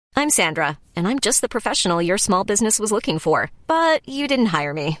I'm Sandra, and I'm just the professional your small business was looking for. But you didn't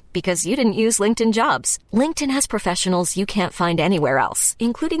hire me because you didn't use LinkedIn Jobs. LinkedIn has professionals you can't find anywhere else,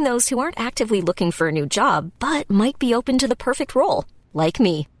 including those who aren't actively looking for a new job, but might be open to the perfect role, like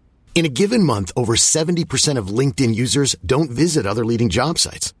me. In a given month, over 70% of LinkedIn users don't visit other leading job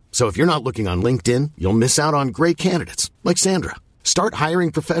sites. So if you're not looking on LinkedIn, you'll miss out on great candidates like Sandra. Start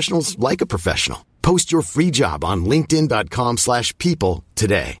hiring professionals like a professional. Post your free job on linkedin.com/people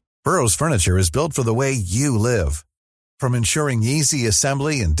today. Burrow's furniture is built for the way you live. From ensuring easy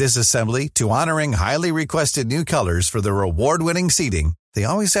assembly and disassembly to honoring highly requested new colors for their award-winning seating, they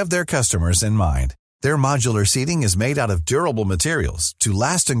always have their customers in mind. Their modular seating is made out of durable materials to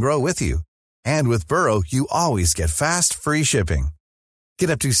last and grow with you. And with Burrow, you always get fast, free shipping.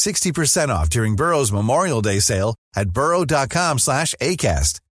 Get up to 60% off during Burrow's Memorial Day sale at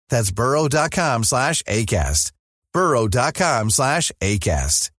burrow.com/ACAST. That's burrow.com/ACAST.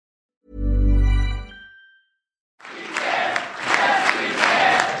 burrow.com/ACAST.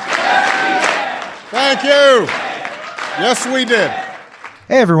 Thank you. Yes, we did.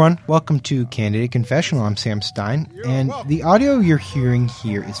 Hey everyone, welcome to Candidate Confessional. I'm Sam Stein, and the audio you're hearing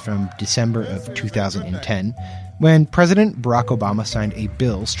here is from December of 2010, when President Barack Obama signed a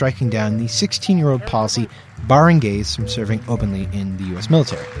bill striking down the 16-year-old policy barring gays from serving openly in the U.S.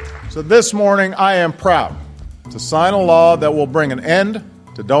 military. So this morning, I am proud to sign a law that will bring an end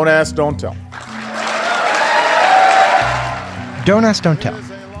to Don't Ask, Don't Tell. Don't Ask, Don't Tell.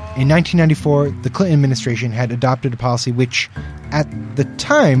 In 1994, the Clinton administration had adopted a policy which, at the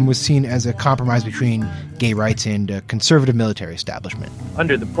time, was seen as a compromise between gay rights and a conservative military establishment.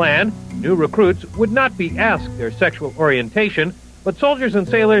 Under the plan, new recruits would not be asked their sexual orientation, but soldiers and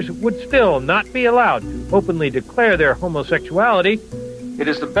sailors would still not be allowed to openly declare their homosexuality. It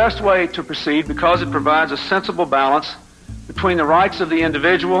is the best way to proceed because it provides a sensible balance between the rights of the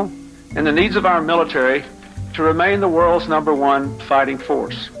individual and the needs of our military to remain the world's #1 fighting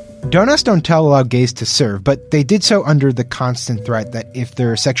force. Don't Ask, Don't Tell allowed gays to serve, but they did so under the constant threat that if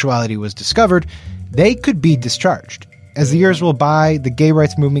their sexuality was discovered, they could be discharged. As the years went by, the gay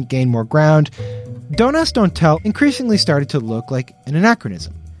rights movement gained more ground. Don't Ask, Don't Tell increasingly started to look like an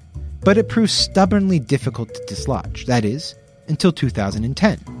anachronism. But it proved stubbornly difficult to dislodge, that is, until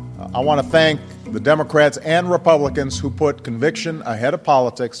 2010. I want to thank the Democrats and Republicans who put conviction ahead of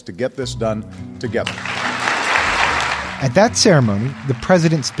politics to get this done together. At that ceremony, the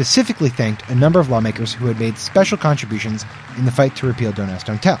president specifically thanked a number of lawmakers who had made special contributions in the fight to repeal Don't Ask,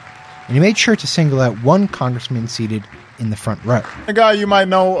 Don't Tell. And he made sure to single out one congressman seated in the front row. A guy you might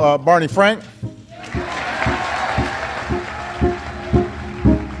know, Barney Frank.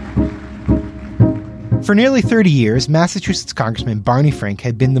 For nearly 30 years, Massachusetts Congressman Barney Frank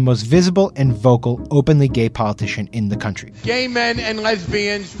had been the most visible and vocal openly gay politician in the country. Gay men and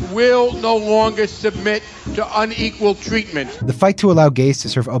lesbians will no longer submit to unequal treatment. The fight to allow gays to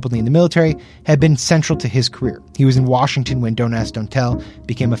serve openly in the military had been central to his career. He was in Washington when Don't Ask, Don't Tell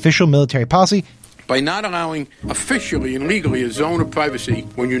became official military policy. By not allowing officially and legally a zone of privacy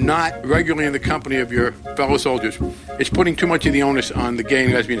when you're not regularly in the company of your fellow soldiers, it's putting too much of the onus on the gay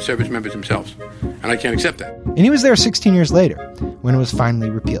and lesbian service members themselves. And I can't accept that. And he was there 16 years later, when it was finally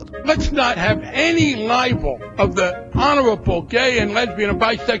repealed. Let's not have any libel of the honorable gay and lesbian and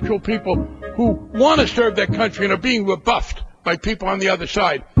bisexual people who want to serve their country and are being rebuffed by people on the other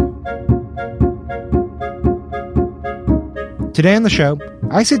side. Today on the show,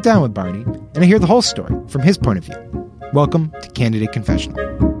 I sit down with Barney and I hear the whole story from his point of view. Welcome to Candidate Confessional.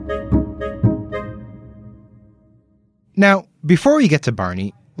 Now, before we get to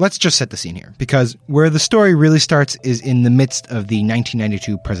Barney, let's just set the scene here, because where the story really starts is in the midst of the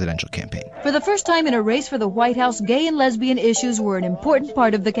 1992 presidential campaign. For the first time in a race for the White House, gay and lesbian issues were an important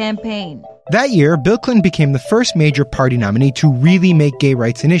part of the campaign. That year, Bill Clinton became the first major party nominee to really make gay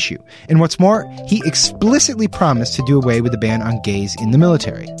rights an issue. And what's more, he explicitly promised to do away with the ban on gays in the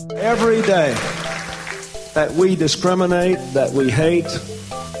military. Every day that we discriminate, that we hate,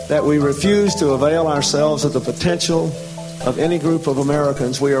 that we refuse to avail ourselves of the potential of any group of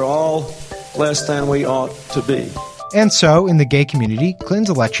Americans, we are all less than we ought to be. And so, in the gay community,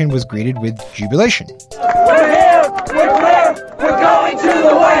 Clinton's election was greeted with jubilation. We're here! We're clear! We're going to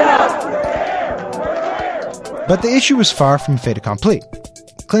the White House! But the issue was far from fait accompli.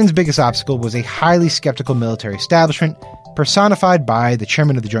 Clinton's biggest obstacle was a highly skeptical military establishment, personified by the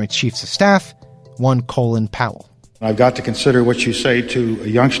chairman of the Joint Chiefs of Staff, one Colin Powell. I've got to consider what you say to a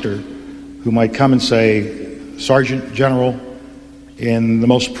youngster who might come and say, Sergeant General, in the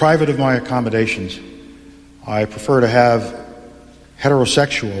most private of my accommodations, I prefer to have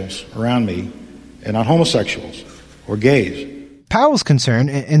heterosexuals around me and not homosexuals or gays. Powell's concern,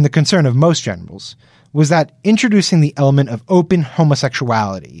 and the concern of most generals, was that introducing the element of open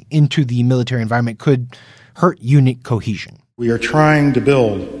homosexuality into the military environment could hurt unit cohesion. We are trying to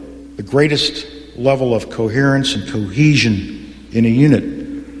build the greatest level of coherence and cohesion in a unit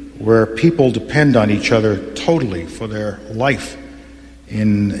where people depend on each other totally for their life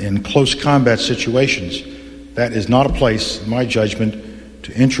in close combat situations. That is not a place, in my judgment,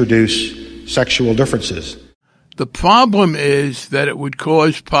 to introduce sexual differences. The problem is that it would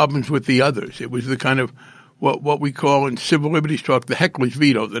cause problems with the others. It was the kind of what we call in civil liberties talk the heckler's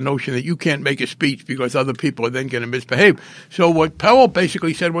veto, the notion that you can't make a speech because other people are then going to misbehave. So what Powell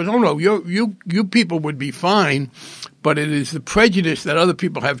basically said was, oh no, you people would be fine, but it is the prejudice that other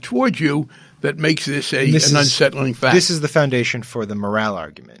people have towards you that makes this an unsettling fact. This is the foundation for the morale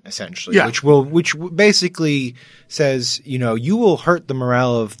argument, essentially, yeah. which basically says, you will hurt the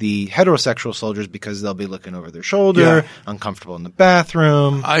morale of the heterosexual soldiers because they'll be looking over their shoulder, uncomfortable in the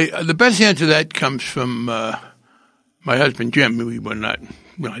bathroom. The best answer to that comes from my husband Jim. I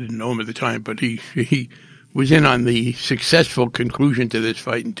didn't know him at the time, but he was in on the successful conclusion to this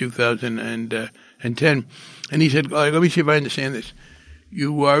fight in 2010, and he said, let me see if I understand this.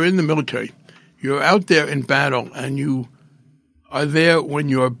 You are in the military. You're out there in battle, and you are there when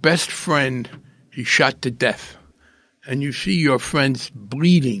your best friend is shot to death, and you see your friends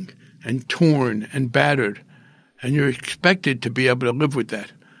bleeding and torn and battered, and you're expected to be able to live with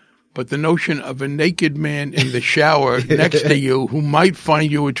that. But the notion of a naked man in the shower next to you who might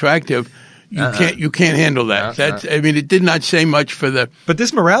find you attractive, you can't handle that. It did not say much for the. But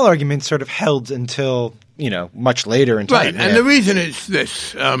this morale argument sort of held until much later in time. Right, and the reason is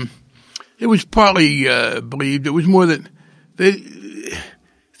this. It was partly believed. It was more that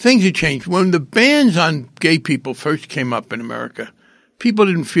things had changed. When the bans on gay people first came up in America, people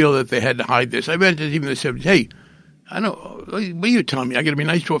didn't feel that they had to hide this. I read this even in the 70s. Hey, I know. What are you telling me? I got to be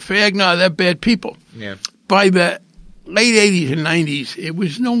nice to a fag? No, they're bad people. Yeah. By the late 80s and 90s, it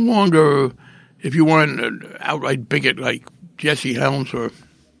was no longer, if you weren't an outright bigot like Jesse Helms or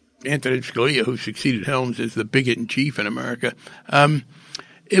Anthony Scalia, who succeeded Helms as the bigot in chief in America,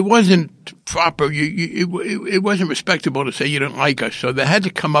 it wasn't proper. It wasn't respectable to say you didn't like us. So they had to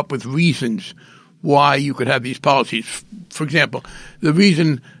come up with reasons why you could have these policies. For example, the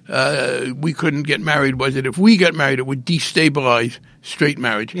reason we couldn't get married was that if we got married, it would destabilize straight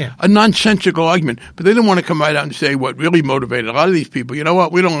marriage. Yeah. A nonsensical argument. But they didn't want to come right out and say what really motivated a lot of these people. You know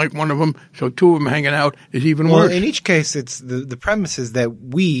what? We don't like one of them, so two of them hanging out is even worse. Well, in each case, it's the premise is that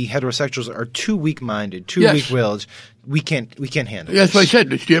we heterosexuals are too weak-minded, too weak-willed. We can't handle That's this. what I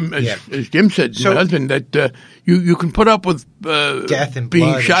said. As Jim said, my husband, that you can put up with death and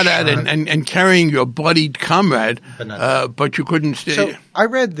being blood shot at and carrying your bloodied comrade, but you couldn't stay. So I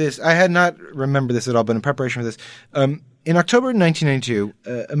read this. I had not remembered this at all, but in preparation for this, in October 1992,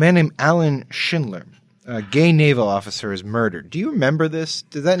 a man named Alan Schindler, a gay naval officer, is murdered. Do you remember this?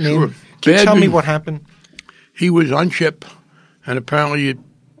 Does that name? Sure. Can you tell me what happened? He was on ship, and apparently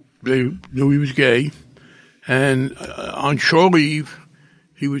they knew he was gay. And on shore leave,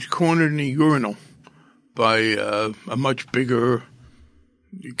 he was cornered in a urinal by a much bigger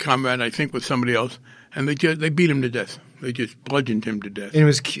comrade, I think, with somebody else, and they beat him to death. They just bludgeoned him to death. And it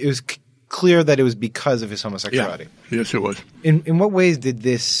was clear that it was because of his homosexuality. Yeah. Yes, it was. In what ways did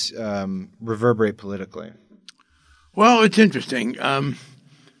this reverberate politically? Well, it's interesting. On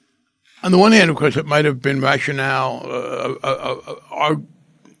the one hand, of course, it might have been rationale. Our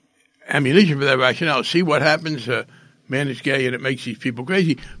ammunition for that rationale. See what happens. Man is gay, and it makes these people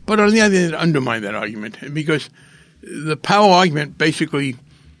crazy. But on the other hand, it undermined that argument because the Powell argument basically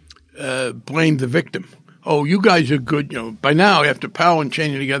blamed the victim. Oh, you guys are good. By now, after Powell and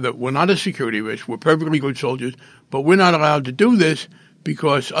Cheney together, we're not a security risk. We're perfectly good soldiers, but we're not allowed to do this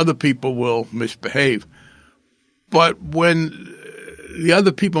because other people will misbehave. But when the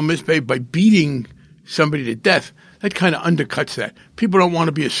other people misbehave by beating somebody to death, that kind of undercuts that. People don't want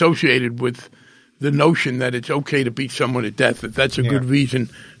to be associated with the notion that it's okay to beat someone to death. That's a good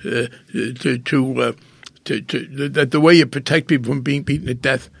reason that the way you protect people from being beaten to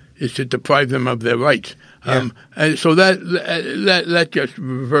death is to deprive them of their rights. And so that just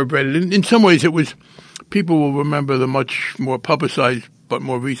reverberated. In some ways, it was people will remember the much more publicized but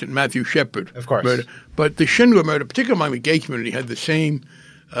more recent Matthew Shepard murder. But the Schindler murder, particularly among the gay community, had the same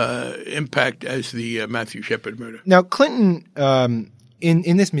impact as the Matthew Shepard murder. Now, Clinton,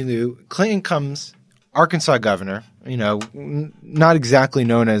 in this milieu, Clinton comes Arkansas governor. Not exactly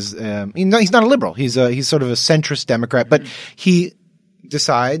known as he's not a liberal. He's sort of a centrist Democrat, but he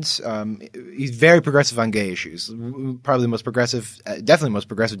decides he's very progressive on gay issues, probably the most progressive, definitely the most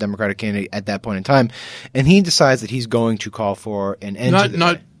progressive Democratic candidate at that point in time, and he decides that he's going to call for an end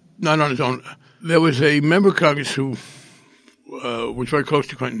to not on his own. There was a member of Congress who was very close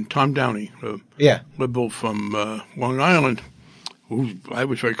to Clinton, Tom Downey, liberal from Long Island, who I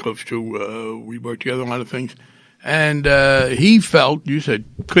was very close to. We worked together on a lot of things. And he felt, you said,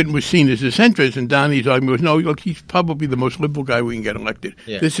 Clinton was seen as a centrist, and Downey's argument was, no, look, he's probably the most liberal guy we can get elected.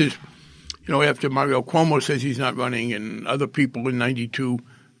 Yeah. This is, after Mario Cuomo says he's not running and other people in 92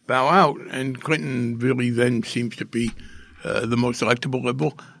 bow out, and Clinton really then seems to be the most electable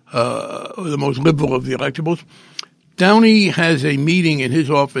liberal, or the most liberal of the electables. Downey has a meeting in his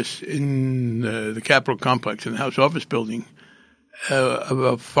office in the Capitol complex, in the House office building,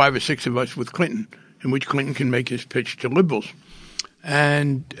 about 5 or 6 of us with Clinton, in which Clinton can make his pitch to liberals.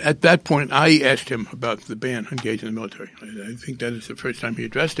 And at that point, I asked him about the ban on gays in the military. I think that is the first time he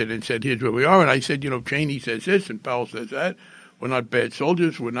addressed it and said, here's where we are. And I said, Cheney says this and Powell says that. We're not bad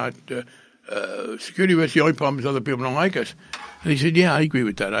soldiers. We're not security risks. The only problem is other people don't like us. And he said, yeah, I agree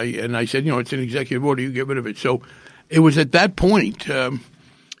with that. And I said, it's an executive order. You get rid of it. So it was at that point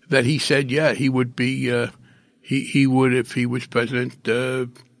that he said, yeah, he would be he would, if he was president,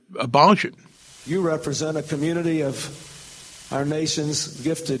 abolish it. You represent a community of our nation's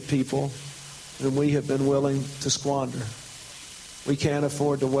gifted people whom we have been willing to squander. We can't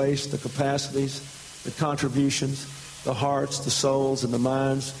afford to waste the capacities, the contributions, the hearts, the souls, and the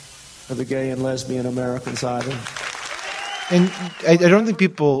minds of the gay and lesbian Americans either. And I don't think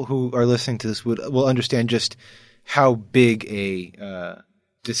people who are listening to this will understand just how big a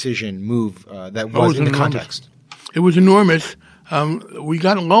decision move that was in the context. It was enormous. We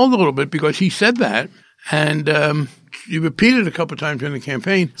got lulled a little bit because he said that, and he repeated it a couple of times during the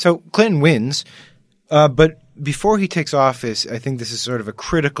campaign. So Clinton wins, but before he takes office, I think this is sort of a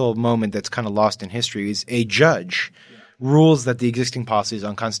critical moment that's kind of lost in history, is a judge rules that the existing policy is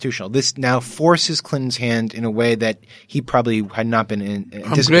unconstitutional. This now forces Clinton's hand in a way that he probably had not been anticipating.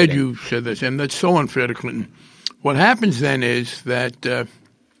 I'm glad you said this, and that's so unfair to Clinton. What happens then is that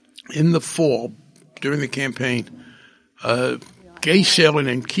in the fall, during the campaign, gay sailor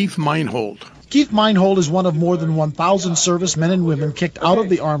named Keith Meinhold. Keith Meinhold is one of more than 1,000 servicemen and women kicked out of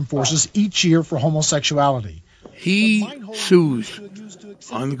the armed forces each year for homosexuality. He sues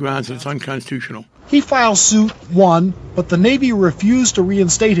on the grounds that it's unconstitutional. He filed suit, won, but the Navy refused to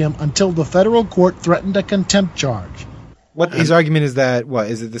reinstate him until the federal court threatened a contempt charge. What his argument is that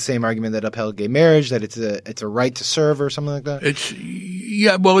is it the same argument that upheld gay marriage, that it's a right to serve or something like that?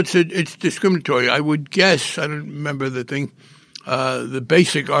 It's discriminatory. I would guess, I don't remember the thing. The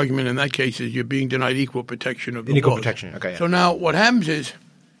basic argument in that case is you're being denied equal protection of the equal laws. Protection. Okay. Yeah. So now what happens is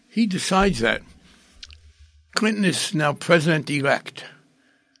he decides that Clinton is now president-elect,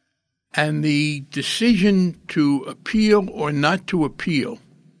 and the decision to appeal or not to appeal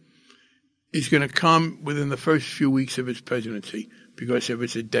is going to come within the first few weeks of his presidency because there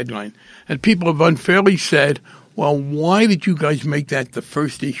was a deadline. And people have unfairly said, well, why did you guys make that the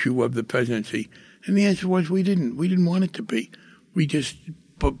first issue of the presidency? And the answer was we didn't. We didn't want it to be. We just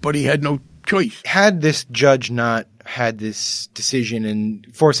 – but he had no choice. Had this judge not had this decision and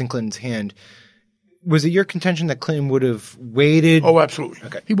forcing Clinton's hand, was it your contention that Clinton would have waited? Oh, absolutely.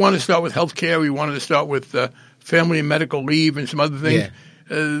 Okay. He wanted to start with health care. He wanted to start with family and medical leave and some other things. Yeah.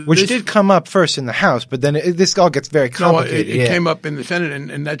 Which did come up first in the House, but then this all gets very complicated. No, it came up in the Senate,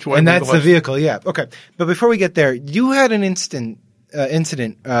 and that's why. And that's the vehicle, yeah. Okay. But before we get there, you had an incident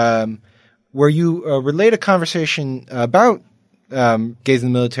where you relayed a conversation about gays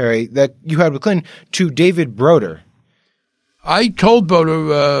in the military that you had with Clinton to David Broder. I told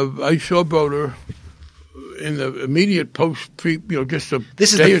Broder, I saw Broder in the immediate post, just a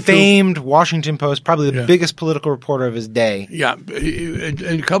This is day the famed Washington Post, probably the biggest political reporter of his day. Yeah, and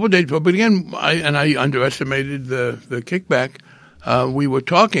a couple of days before. But again, I underestimated the kickback. We were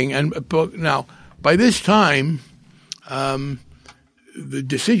talking, and now by this time, the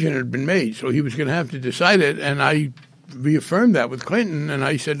decision had been made, so he was going to have to decide it. And I reaffirmed that with Clinton, and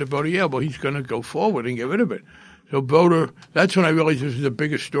I said to Broder, yeah, well, he's going to go forward and get rid of it. So Broder, that's when I realized this was a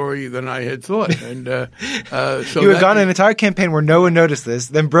bigger story than I had thought. And so you had gone an entire campaign where no one noticed this.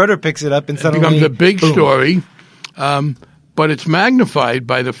 Then Broder picks it up and suddenly becomes a big boom. Story. But it's magnified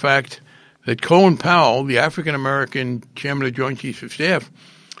by the fact that Colin Powell, the African-American chairman of the Joint Chiefs of Staff,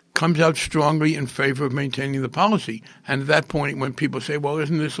 comes out strongly in favor of maintaining the policy. And at that point, when people say, well,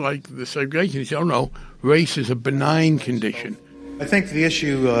 isn't this like the segregation? He said, oh, no, race is a benign condition. I think the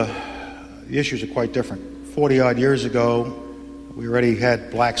issues are quite different. 40-odd years ago, we already had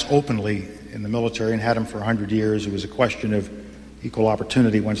blacks openly in the military and had them for 100 years. It was a question of equal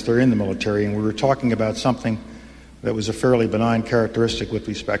opportunity once they're in the military. And we were talking about something that was a fairly benign characteristic with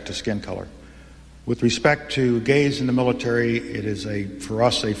respect to skin color. With respect to gays in the military, it is, for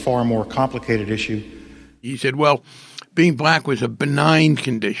us, a far more complicated issue. He said, well, being black was a benign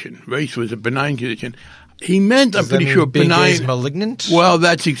condition. Race was a benign condition. He meant, I'm pretty sure, being benign. gay is malignant? Well,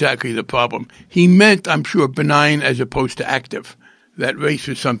 that's exactly the problem. He meant, I'm sure, benign as opposed to active. That race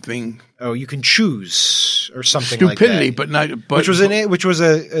was something. Oh, you can choose or something stupidity, like that. but not. But, which was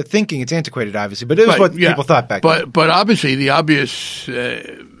a thinking. It's antiquated, obviously, but it was what people thought back then. But obviously, the obvious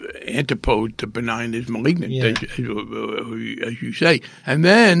antipode to benign is malignant, as you say. And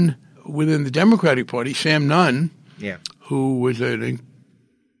then within the Democratic Party, Sam Nunn, who was a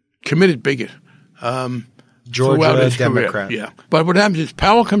committed bigot. Georgia Democrat. Career. Yeah. But what happens is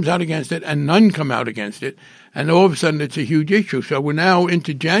Powell comes out against it and Nunn come out against it, and all of a sudden it's a huge issue. So we're now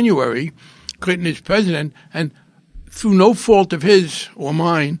into January. Clinton is president, and through no fault of his or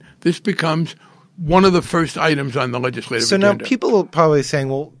mine, this becomes one of the first items on the legislative agenda. So now people are probably saying,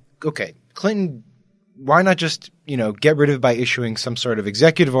 well, okay, Clinton, why not just, get rid of it by issuing some sort of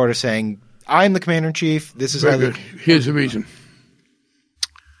executive order saying, I'm the commander-in-chief, this is how the... Here's the reason.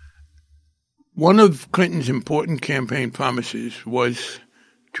 One of Clinton's important campaign promises was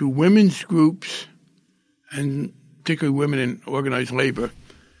to women's groups, and particularly women in organized labor,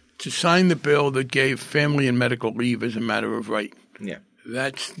 to sign the bill that gave family and medical leave as a matter of right. Yeah.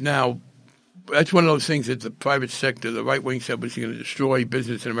 That's one of those things that the private sector, the right wing said was going to destroy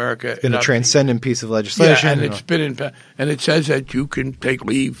business in America. It's been a transcendent piece of legislation. Yeah, and it's been and it says that you can take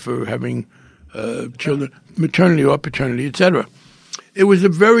leave for having children, maternity or paternity, etc. It was a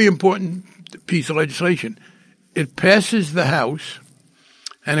very important piece of legislation. It passes the House,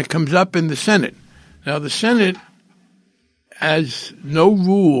 and it comes up in the Senate. Now, the Senate has no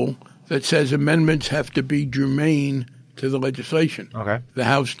rule that says amendments have to be germane to the legislation. Okay. The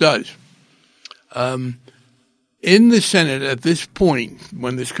House does. In the Senate, at this point,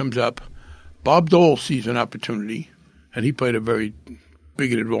 when this comes up, Bob Dole sees an opportunity, and he played a very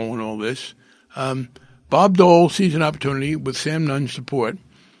bigoted role in all this. Bob Dole sees an opportunity with Sam Nunn's support.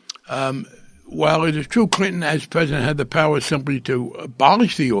 While it is true Clinton, as president, had the power simply to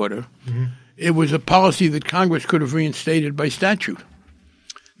abolish the order, it was a policy that Congress could have reinstated by statute.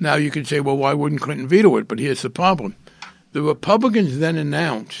 Now you could say, well, why wouldn't Clinton veto it? But here's the problem. The Republicans then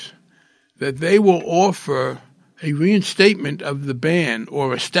announce that they will offer a reinstatement of the ban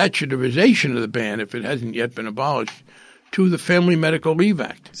or a statutarization of the ban, if it hasn't yet been abolished, to the Family Medical Leave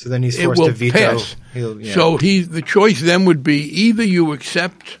Act. So then he's forced to veto. Pass. So the choice then would be either you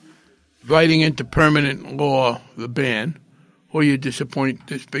accept writing into permanent law the ban, or you disappoint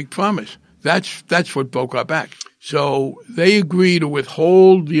this big promise. That's what broke our back. So they agree to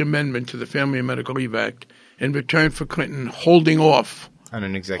withhold the amendment to the Family and Medical Leave Act in return for Clinton holding off on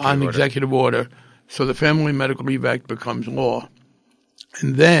an executive order. So the Family and Medical Leave Act becomes law.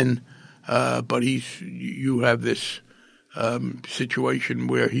 And then, but you have this situation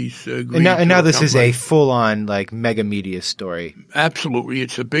where he's agreed and now this is a full-on mega media story. Absolutely,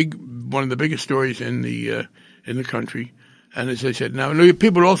 it's one of the biggest stories in the country. And as I said, now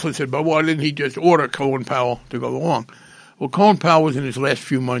people also said, "But why didn't he just order Colin Powell to go along?" Well, Colin Powell was in his last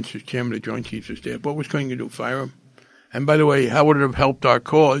few months as chairman of the Joint Chiefs of Staff. What was Clinton going to do? Fire him? And by the way, how would it have helped our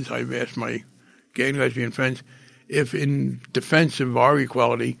cause? I've asked my gay and lesbian friends if, in defense of our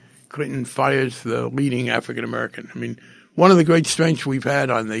equality, Clinton fires the leading African American. I mean, one of the great strengths we've had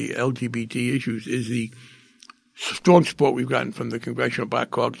on the LGBT issues is the strong support we've gotten from the Congressional Black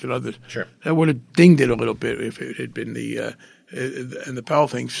Caucus and others. Sure. That would have dinged it a little bit if it had been the Powell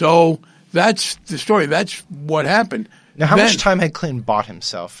thing. So that's the story. That's what happened. Now, how much time had Clinton bought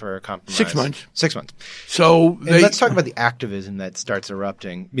himself for a compromise? 6 months. 6 months. So let's talk about the activism that starts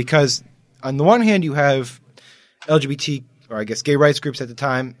erupting, because on the one hand you have LGBT, or I guess gay rights groups at the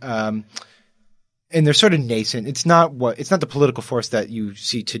time, and they're sort of nascent. It's not the political force that you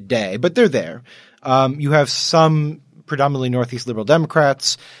see today, but they're there. You have some predominantly Northeast liberal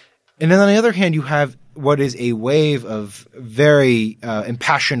Democrats, and then on the other hand, you have what is a wave of very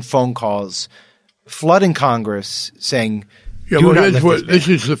impassioned phone calls flooding Congress saying, this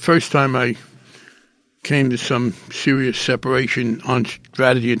is the first time I came to some serious separation on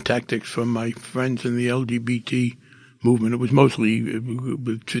strategy and tactics from my friends in the LGBT movement. It was mostly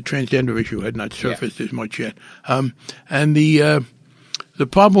the transgender issue had not surfaced as much yet. And the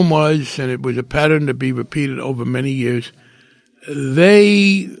problem was, and it was a pattern to be repeated over many years,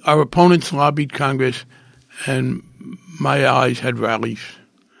 our opponents lobbied Congress, and my allies had rallies.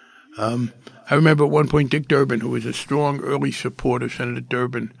 I remember at one point Dick Durbin, who was a strong early supporter, Senator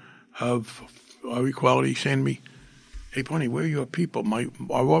Durbin, of our equality, saying to me, hey, Barney, where are your people?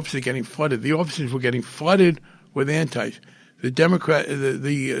 Our offices are getting flooded. The offices were getting flooded with antis.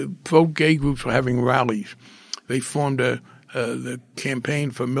 The pro-gay groups were having rallies. They formed the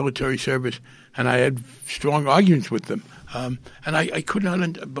campaign for military service, and I had strong arguments with them. And I could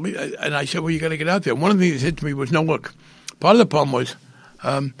not believe it. And I said, well, you got to get out there. One of the things they said to me was, no, look, part of the problem was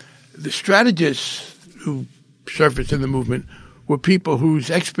the strategists who surfaced in the movement were people whose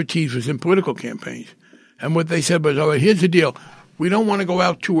expertise was in political campaigns. And what they said was, all right, here's the deal. We don't want to go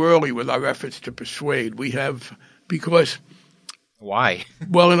out too early with our efforts to persuade. Because why?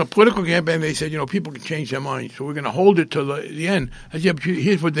 Well, in a political campaign, they said, people can change their minds, so we're going to hold it till the end. I said, but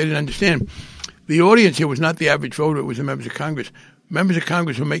here's what they didn't understand. The audience here was not the average voter, it was the members of Congress. Members of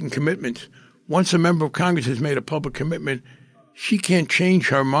Congress were making commitments. Once a member of Congress has made a public commitment, she can't change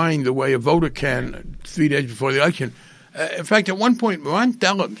her mind the way a voter can 3 days before the election. In fact, at one point, Ron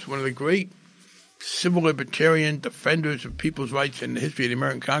Dellums, one of the great civil libertarian defenders of people's rights in the history of the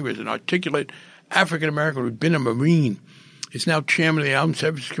American Congress, an articulate African-American who'd been a Marine, is now chairman of the Armed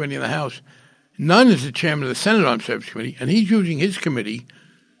Services Committee in the House. Nunn is the chairman of the Senate Armed Services Committee, and he's using his committee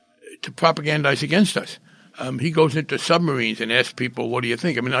to propagandize against us. He goes into submarines and asks people, what do you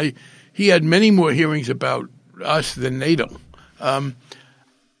think? I mean, he had many more hearings about us than NATO. Ron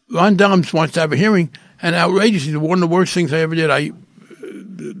Dellums wants to have a hearing, and outrageously, one of the worst things I ever did,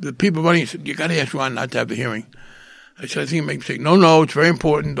 the people running said, you got to ask Ron not to have the hearing. I said, I think it makes a mistake. No, it's very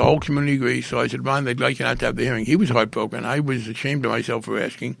important. The whole community agrees. So I said, Ron, they'd like you not to have the hearing. He was heartbroken. I was ashamed of myself for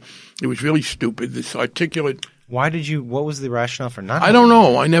asking. It was really stupid, this articulate. What was the rationale for not? I don't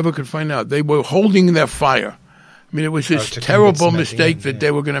know. I never could find out. They were holding their fire. I mean, it was this terrible mistake that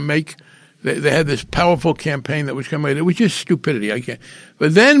they were going to make. They had this powerful campaign that was coming. It was just stupidity.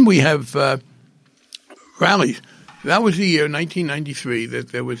 But then we have rallies. That was the year, 1993,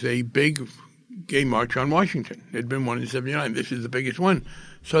 that there was a big gay march on Washington. There had been one in 1979. This is the biggest one.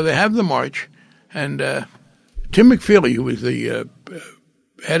 So they have the march, and Tim McFeely, who was the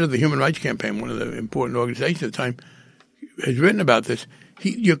head of the Human Rights Campaign, one of the important organizations at the time, has written about this.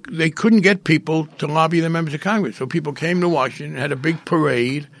 They couldn't get people to lobby the members of Congress. So people came to Washington, had a big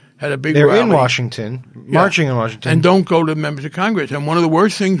parade, had a big rally. They're in Washington, marching in Washington. And don't go to the members of Congress. And one of the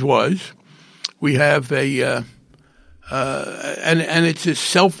worst things was we have and it's a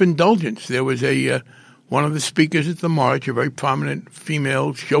self-indulgence. There was one of the speakers at the march, a very prominent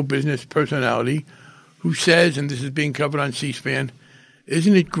female show business personality, who says, and this is being covered on C-SPAN,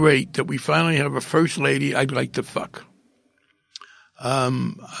 isn't it great that we finally have a first lady I'd like to fuck?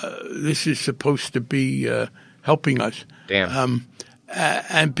 This is supposed to be helping us. Damn.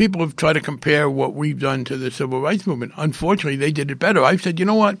 And people have tried to compare what we've done to the civil rights movement. Unfortunately, they did it better. I've said, you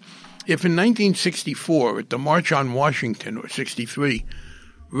know what? If in 1964, at the March on Washington, or 63,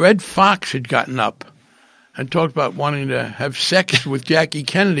 Red Fox had gotten up and talked about wanting to have sex with Jackie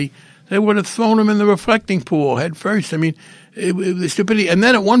Kennedy, they would have thrown him in the reflecting pool head first. I mean, it was stupidity. And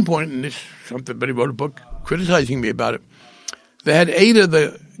then at one point, and somebody wrote a book criticizing me about it, they had 8 of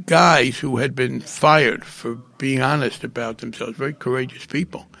the guys who had been fired for being honest about themselves, very courageous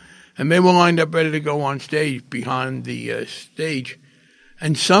people. And they were lined up ready to go on stage behind the stage.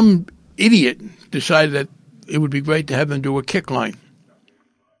 And some idiot decided that it would be great to have them do a kick line.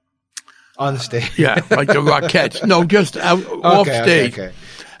 On the stage? Yeah, like the Rockettes. No, just off stage. Okay.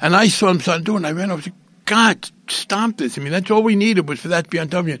 And I saw them start doing it. I ran over and said, God, stop this. I mean, that's all we needed was for that to be on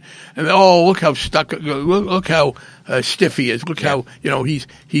television. And look how stuck, look how stiff he is. Look how, he's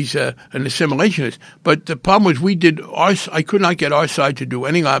an assimilationist. But the problem was I could not get our side to do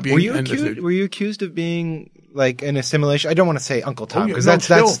any lobbying. Were you accused of being like an assimilation? I don't want to say Uncle Tom because that's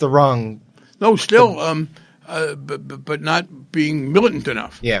the wrong. No, still, but not being militant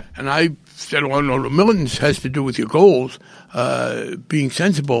enough. Yeah. And I said, well, no, militance has to do with your goals, being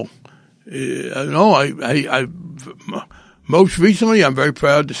sensible. I most recently, I'm very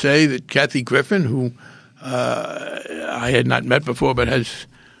proud to say that Kathy Griffin, who I had not met before, but has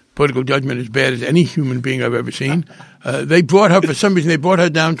political judgment as bad as any human being I've ever seen. They brought her, for some reason,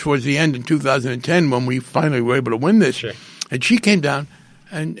 down towards the end in 2010 when we finally were able to win this. Sure. And she came down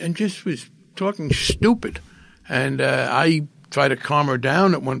and just was talking stupid. And I tried to calm her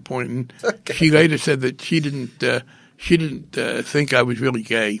down at one point, and she later said that she didn't think I was really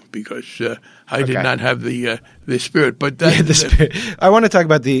gay because I did not have the spirit. But the spirit. I want to talk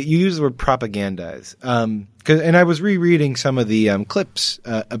about you use the word propagandize. And I was rereading some of the clips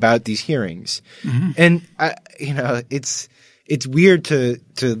about these hearings, and it's weird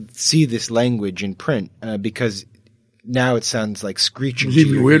to see this language in print because now it sounds like screeching. It's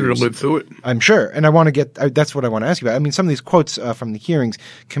even weirder to live through it. I'm sure. And I want to get that's what I want to ask you about. I mean, some of these quotes from the hearings,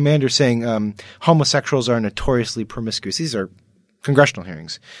 Commander saying homosexuals are notoriously promiscuous. These are congressional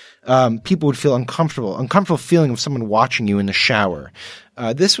hearings. People would feel uncomfortable feeling of someone watching you in the shower.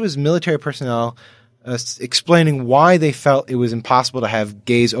 This was military personnel explaining why they felt it was impossible to have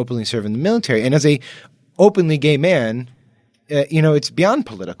gays openly serve in the military. And as a openly gay man, it's beyond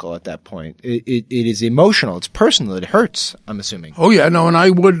political at that point. It is emotional. It's personal. It hurts, I'm assuming. Oh, yeah. No, and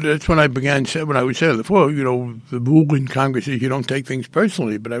that's when I began, when I would say before, the rule in Congress is you don't take things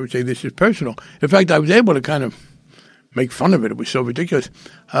personally, but I would say this is personal. In fact, I was able to kind of make fun of it. It was so ridiculous.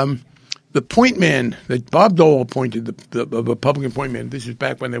 The point man that Bob Dole appointed, the Republican point man, this is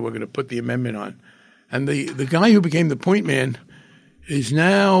back when they were going to put the amendment on. And the guy who became the point man is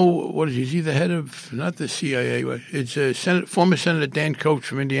now, what is he? Is he the head of, not the CIA, it's former Senator Dan Coates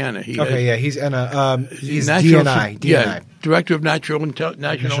from Indiana. He's DNI. Yeah, Director of National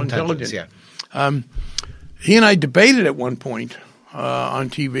Intelligence. Yeah. He and I debated at one point on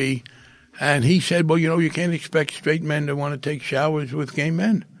TV, and he said, well, you can't expect straight men to want to take showers with gay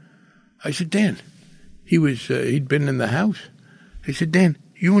men. I said, Dan, he'd been in the house. I said, Dan,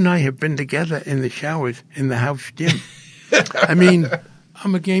 you and I have been together in the showers in the house gym. I mean,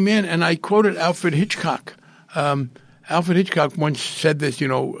 I'm a gay man. And I quoted Alfred Hitchcock. Alfred Hitchcock once said this,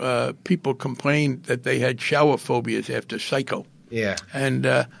 people complained that they had shower phobias after Psycho. Yeah. And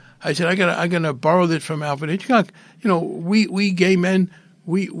I said, I'm gonna borrow this from Alfred Hitchcock. We gay men,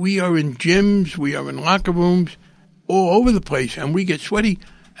 we are in gyms, we are in locker rooms all over the place, and we get sweaty.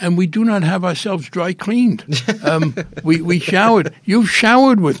 And we do not have ourselves dry cleaned. We showered. You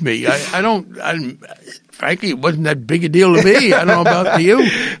showered with me. Frankly, it wasn't that big a deal to me. I don't know about to you.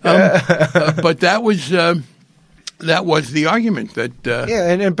 But that was the argument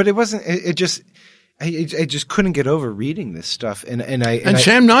that. But it wasn't. I just couldn't get over reading this stuff, and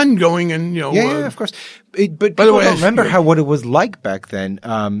Sam Nunn going and of course. But by the way, I remember what it was like back then.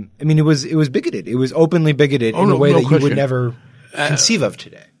 I mean, it was bigoted. It was openly bigoted in a way that you would never conceive of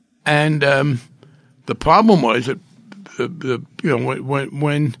today. And the problem was that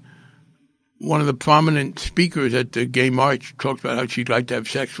when one of the prominent speakers at the gay march talked about how she'd like to have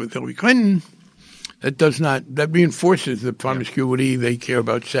sex with Hillary Clinton, that reinforces the promiscuity. They care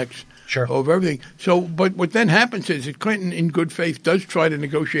about sex over everything. So, but what then happens is that Clinton, in good faith, does try to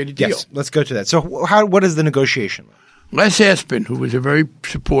negotiate a deal. Yes, let's go to that. So, what is the negotiation? Les Aspin, who was a very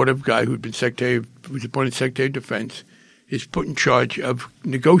supportive guy who was appointed Secretary of Defense, is put in charge of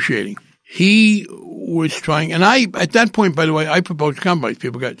negotiating. He was trying, and at that point, by the way, I proposed compromise.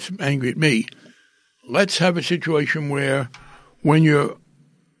 People got angry at me. Let's have a situation where when you're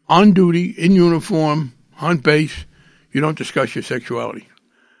on duty, in uniform, on base, you don't discuss your sexuality.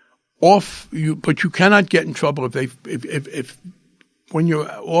 But you cannot get in trouble if when you're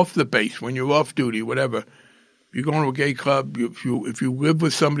off the base, when you're off duty, whatever, you go to a gay club, if you live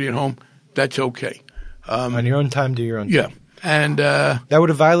with somebody at home, that's okay. On your own time, do your own time. Yeah. And that would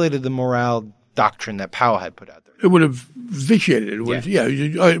have violated the morale doctrine that Powell had put out there. It would have vitiated it.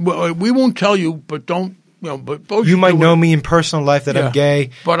 It was, we won't tell you, but don't, but both you might know me in personal life that I'm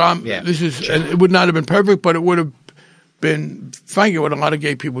gay. But and it would not have been perfect, but it would have been, frankly, what a lot of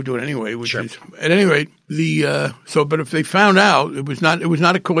gay people do anyway, which is, at any rate, but if they found out, it was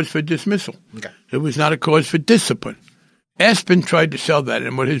not a cause for dismissal. Okay. It was not a cause for discipline. Aspin tried to sell that,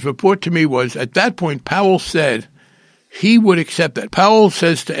 and what his report to me was, at that point, Powell said he would accept that. Powell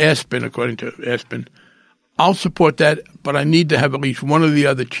says to Aspin, according to Aspin, I'll support that, but I need to have at least one of the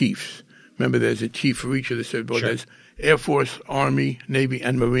other chiefs. Remember, there's a chief for each of the service boards. There's Air Force, Army, Navy,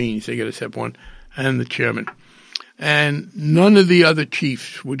 and Marines. They get a separate one, and the chairman. And none of the other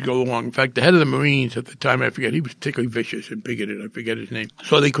chiefs would go along. In fact, the head of the Marines at the time, I forget, he was particularly vicious and bigoted. I forget his name.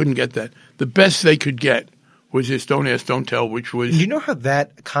 So they couldn't get that. The best they could get was this Don't Ask, Don't Tell, which was... Do you know how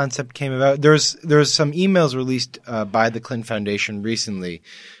that concept came about? There's some emails released by the Clinton Foundation recently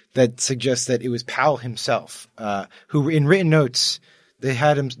that suggest that it was Powell himself who, in written notes, they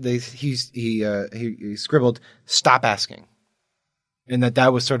had him. He scribbled, "Stop asking," and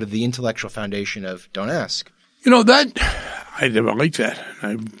that was sort of the intellectual foundation of Don't Ask. I never liked that.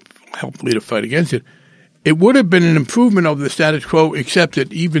 I helped lead a fight against it. It would have been an improvement of the status quo, except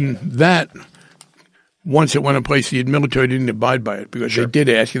that even that. Once it went in place, the military didn't abide by it because they did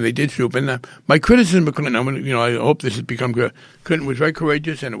ask and they did swoop. And my criticism of Clinton, I hope this has become clear. Clinton was very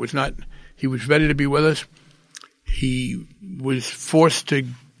courageous, and it was not. He was ready to be with us. He was forced to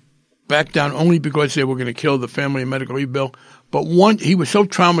back down only because they were going to kill the Family and Medical Leave Bill. But he was so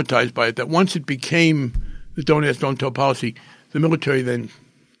traumatized by it that once it became the Don't Ask, Don't Tell policy, the military then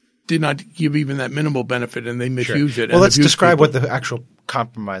did not give even that minimal benefit, and they misused it. Well, and let's describe people. what the actual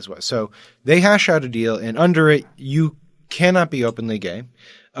compromise was. So they hash out a deal, and under it, you cannot be openly gay.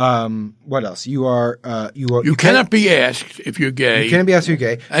 What else? You cannot be asked if you're gay. You cannot be asked if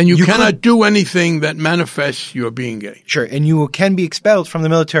you're gay. And you cannot do anything that manifests your being gay. Sure. And you can be expelled from the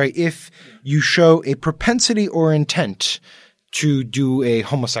military if you show a propensity or intent to do a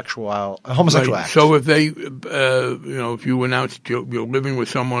homosexual act. So if they, if you announce you're living with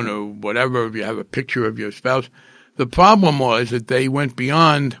someone or whatever, if you have a picture of your spouse, the problem was that they went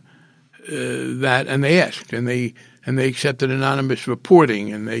beyond that, and they asked, and they accepted anonymous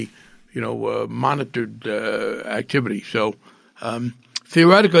reporting, and they, monitored activity. So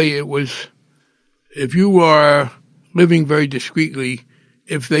theoretically, it was, if you are living very discreetly,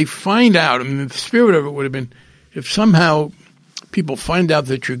 if they find out, I mean, the spirit of it would have been, if somehow people find out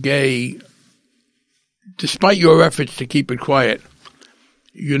that you're gay, despite your efforts to keep it quiet,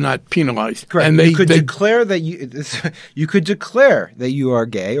 you're not penalized. Correct. And you could declare that you could declare that you are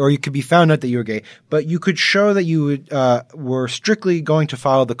gay, or you could be found out that you are gay, but you could show that you were strictly going to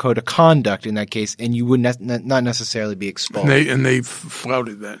follow the code of conduct in that case, and you would not necessarily be expelled. And they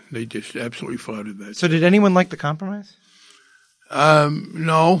flouted that. They just absolutely flouted that. So did anyone like the compromise?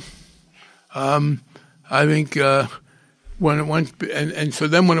 No. I think when it went, and so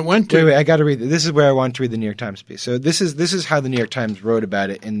then when it went to wait, I got to read this. This is where I want to read the New York Times piece. So this is how the New York Times wrote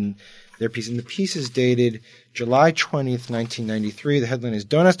about it in their piece. And the piece is dated July 20th, 1993. The headline is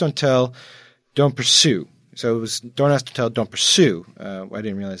 "Don't Ask, Don't Tell, Don't Pursue." So it was "Don't Ask, Don't Tell, Don't Pursue." I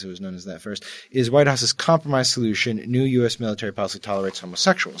didn't realize it was known as that first. Is White House's compromise solution: new U.S. military policy tolerates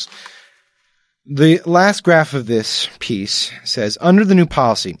homosexuals. The last graph of this piece says, under the new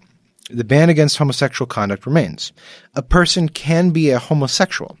policy, the ban against homosexual conduct remains. A person can be a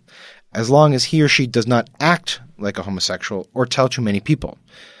homosexual as long as he or she does not act like a homosexual or tell too many people.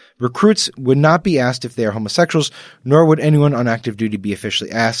 Recruits would not be asked if they are homosexuals, nor would anyone on active duty be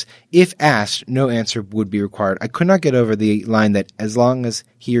officially asked. If asked, no answer would be required. I could not get over the line that as long as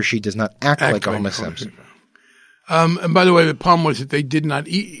he or she does not act like a homosexual. And by the way, the problem was that they did not,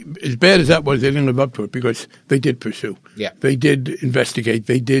 as bad as that was, they didn't live up to it because they did pursue. Yeah. They did investigate.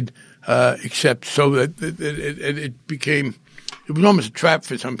 They did accept, so that it became, it was almost a trap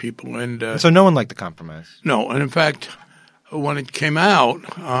for some people. And so no one liked the compromise. No. And in fact, when it came out,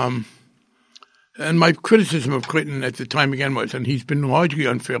 and my criticism of Clinton at the time again was, and he's been largely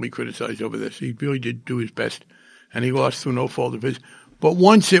unfairly criticized over this, he really did do his best, and he lost through no fault of his. But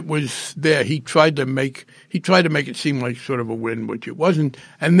once it was there, he tried to make it seem like sort of a win, which it wasn't,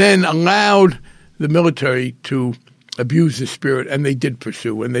 and then allowed the military to abuse the spirit, and they did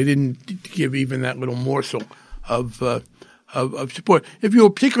pursue, and they didn't give even that little morsel of support. If you were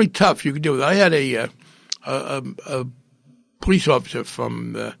particularly tough, you could do it. I had a police officer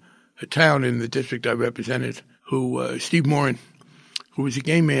from a town in the district I represented, who Steve Morin, who was a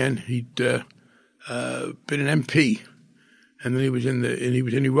gay man. He'd been an MP. And then he was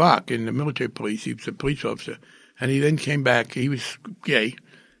in Iraq in the military police. He was a police officer, and he then came back. He was gay,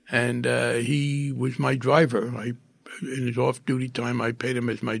 and he was my driver. In his off-duty time, I paid him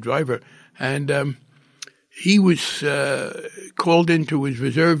as my driver, and he was called into his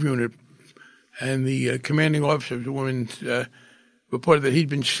reserve unit. And the commanding officer, the woman, reported that he'd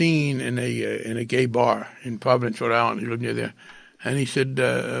been seen in a gay bar in Providence, Rhode Island. He lived near there, and he said,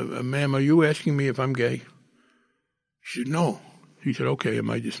 "Ma'am, are you asking me if I'm gay?" She said, "No." He said, "Okay, am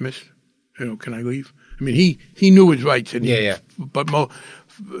I dismissed? Can I leave?" I mean, he knew his rights. And but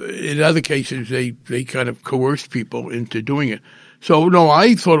in other cases, they kind of coerced people into doing it. So, no,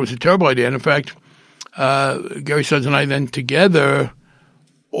 I thought it was a terrible idea. And in fact, Gary Suggs and I then together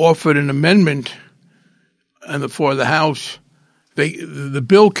offered an amendment on the floor of the House. The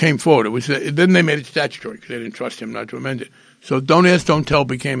bill came forward. It was then they made it statutory because they didn't trust him not to amend it. So Don't Ask, Don't Tell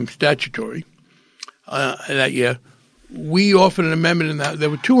became statutory that year. We offered an amendment in that. There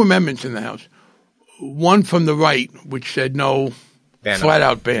were two amendments in the House. One from the right, which said no, flat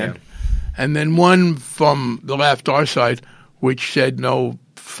out ban. Yeah. And then one from the left, our side, which said no,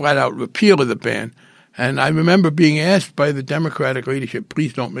 flat out repeal of the ban. And I remember being asked by the Democratic leadership,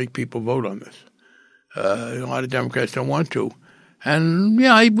 please don't make people vote on this. A lot of Democrats don't want to. And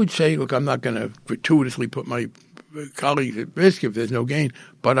yeah, I would say, look, I'm not going to gratuitously put my colleagues at risk if there's no gain.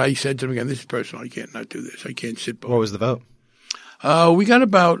 But I said to them again, this is personal. I can't not do this. I can't sit both. What was the vote? We got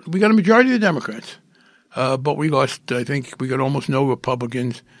a majority of the Democrats. But we lost, I think we got almost no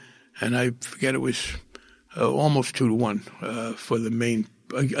Republicans. And I forget, it was almost 2-1 for the main,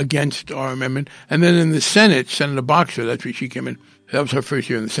 against our amendment. And then in the Senate, Senator Boxer, that's where she came in. That was her first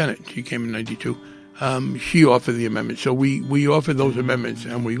year in the Senate. She came in 92. she offered the amendment. So we offered those amendments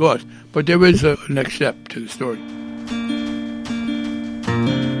and we lost. But there is a next step to the story.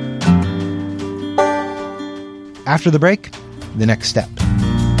 After the break, the next step.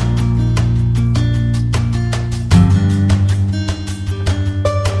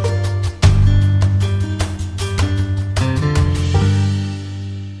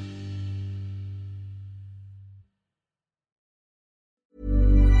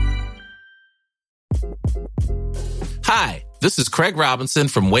 Hi, this is Craig Robinson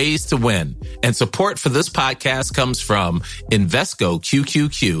from Ways to Win, and support for this podcast comes from Invesco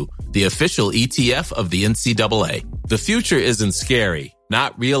QQQ, the official ETF of the NCAA. The future isn't scary.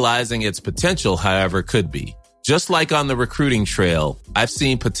 Not realizing its potential, however, could be. Just like on the recruiting trail, I've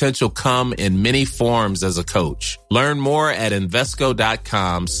seen potential come in many forms as a coach. Learn more at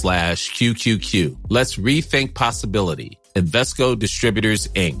Invesco.com/QQQ. Let's rethink possibility. Invesco Distributors,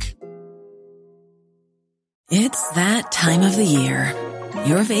 Inc. It's that time of the year.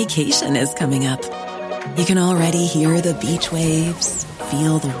 Your vacation is coming up. You can already hear the beach waves,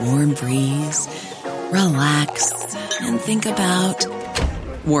 feel the warm breeze, relax, and think about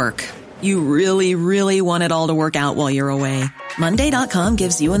work. You really, really want it all to work out while you're away. Monday.com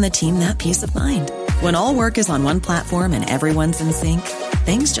gives you and the team that peace of mind. When all work is on one platform and everyone's in sync,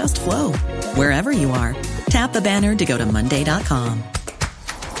 things just flow. Wherever you are, tap the banner to go to Monday.com.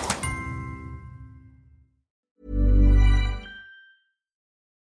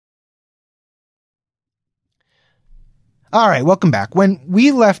 All right, welcome back. When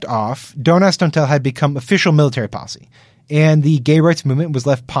we left off, Don't Ask, Don't Tell had become official military policy, and the gay rights movement was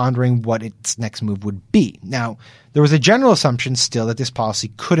left pondering what its next move would be. Now, there was a general assumption still that this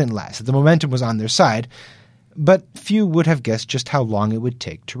policy couldn't last, that the momentum was on their side, but few would have guessed just how long it would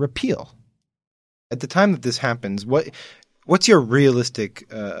take to repeal. At the time that this happens, what's your realistic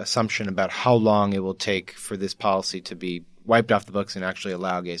assumption about how long it will take for this policy to be wiped off the books and actually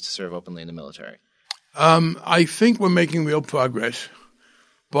allow gays to serve openly in the military? I think we're making real progress,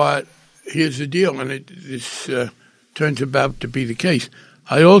 but here's the deal, and this turns about to be the case.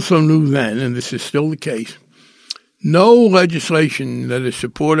 I also knew then, and this is still the case, no legislation that is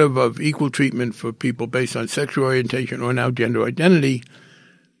supportive of equal treatment for people based on sexual orientation or now gender identity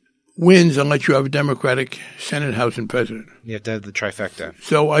wins unless you have a Democratic Senate, House, and President. You have to have the trifecta.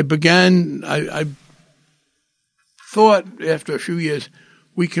 So I thought after a few years,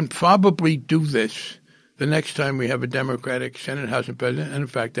 we can probably do this the next time we have a Democratic Senate, House, and President. And in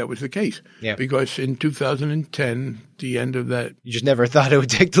fact, that was the case. Yeah. Because in 2010, the end of that. You just never thought it would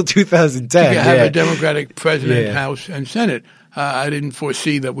take till 2010. To have a Democratic President, House, and Senate. I didn't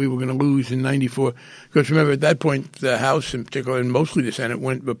foresee that we were going to lose in 94. Because remember, at that point, the House in particular, and mostly the Senate,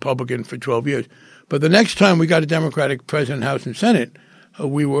 went Republican for 12 years. But the next time we got a Democratic President, House, and Senate,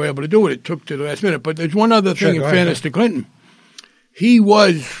 we were able to do it. It took to the last minute. But there's one other thing in fairness to Clinton. He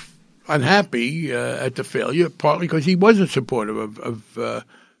was unhappy at the failure, partly because he wasn't supportive of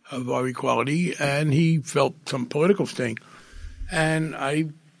our equality, and he felt some political sting. And I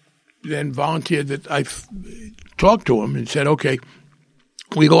then volunteered that I talked to him and said, okay,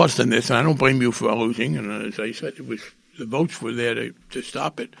 we lost on this, and I don't blame you for losing. And as I said, the votes were there to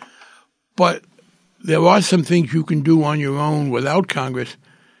stop it. But there are some things you can do on your own without Congress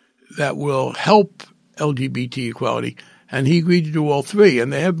that will help LGBT equality. And he agreed to do all three,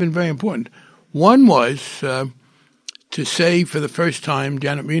 and they have been very important. One was to say for the first time,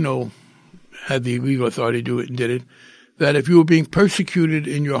 Janet Reno had the legal authority to do it and did it, that if you were being persecuted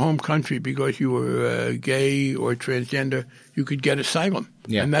in your home country because you were gay or transgender, you could get asylum.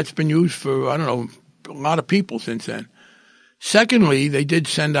 Yeah. And that's been used for, a lot of people since then. Secondly, they did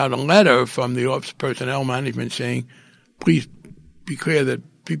send out a letter from the Office of Personnel Management saying, please be clear that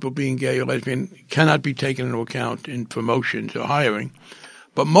people being gay or lesbian cannot be taken into account in promotions or hiring.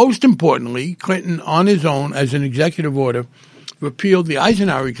 But most importantly, Clinton, on his own, as an executive order, repealed the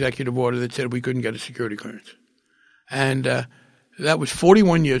Eisenhower executive order that said we couldn't get a security clearance. And that was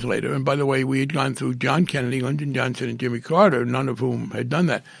 41 years later. And by the way, we had gone through John Kennedy, Lyndon Johnson, and Jimmy Carter, none of whom had done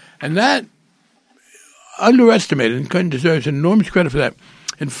that. And that underestimated, and Clinton deserves enormous credit for that.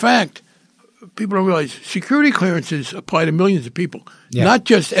 In fact, people don't realize security clearances apply to millions of people, not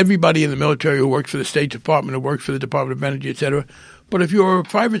just everybody in the military who works for the State Department or works for the Department of Energy, et cetera. But if you're a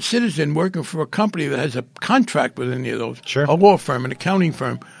private citizen working for a company that has a contract with any of those, a law firm, an accounting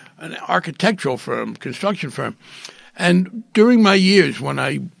firm, an architectural firm, construction firm. And during my years when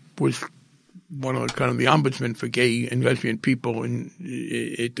I was one of the ombudsman for gay and lesbian people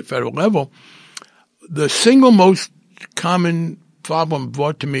at the federal level, the single most common problem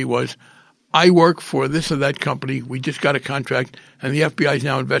brought to me was, I work for this or that company. We just got a contract, and the FBI is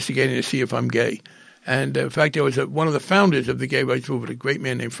now investigating to see if I'm gay. And in fact, there was one of the founders of the gay rights movement, a great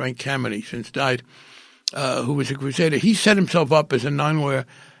man named Frank Kameny, since died, who was a crusader. He set himself up as a non-lawyer,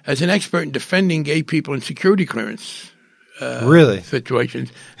 as an expert in defending gay people in security clearance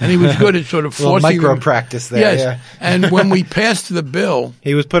situations. And he was good at sort of forcing micro practice there. Yes. Yeah. And when we passed the bill,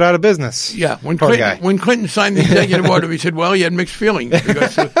 he was put out of business. Yeah. When Clinton signed the executive order, he said, well, he had mixed feelings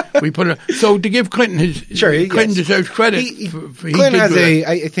because we put it. So to give Clinton Clinton deserves credit. Clinton has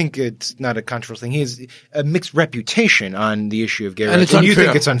I think it's not a controversial thing. He has a mixed reputation on the issue of gay rights. And you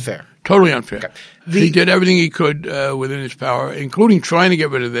think it's unfair? Totally unfair. Okay. He did everything he could within his power, including trying to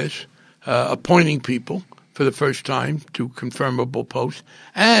get rid of this, appointing people for the first time to confirmable posts,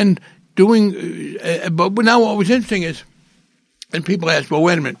 and doing but now what was interesting is, and people ask, well,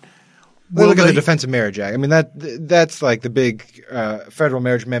 wait a minute. Well, look at the Defense of Marriage Act. I mean, that's like the big federal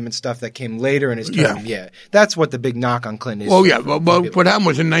marriage amendment stuff that came later in his term. Yeah. That's what the big knock on Clinton is. Well, yeah. Well, what happened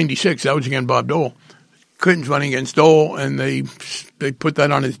was in 96, that was against Bob Dole. Clinton's running against Dole, and they put that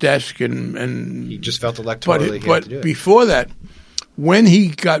on his desk, and he just felt electorally. But before that, when he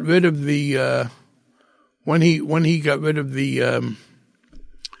got rid of the when he got rid of the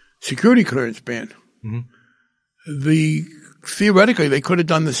security clearance ban, theoretically they could have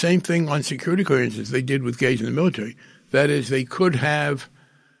done the same thing on security clearance as they did with gays in the military. That is, they could have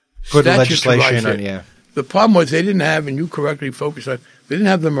put legislation on. Yeah. The problem was they didn't have, and you correctly focused on, they didn't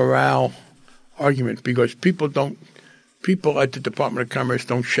have the morale argument, because people at the Department of Commerce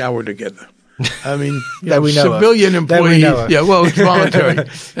don't shower together. I mean, civilian employees. Yeah, well, it's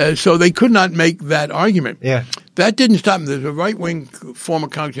voluntary. So they could not make that argument. Yeah. That didn't stop them. There's a right-wing former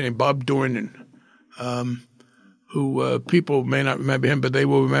congressman named Bob Dornan, who people may not remember him, but they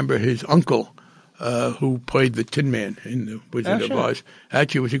will remember his uncle, who played the Tin Man in The Wizard of Oz.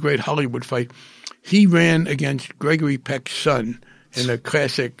 Actually, it was a great Hollywood fight. He ran against Gregory Peck's son in a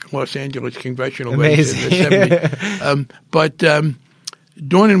classic Los Angeles congressional race in the 70s. But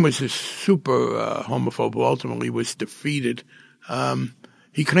Dornan was a super homophobe who ultimately was defeated.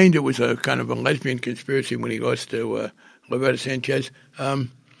 He claimed it was a kind of a lesbian conspiracy when he lost to Loretta Sanchez. And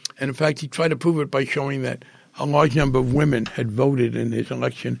in fact, he tried to prove it by showing that a large number of women had voted in his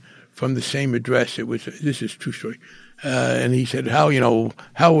election from the same address. This is a true story. And he said, how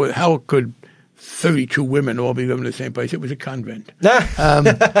could 32 women all be living in the same place? It was a convent.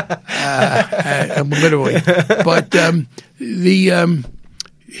 Literally. But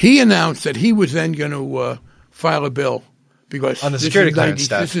he announced that he was then going to file a bill, because on the security clearance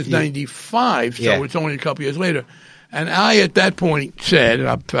stuff. This is 95, so it's only a couple years later. And I, at that point, said, and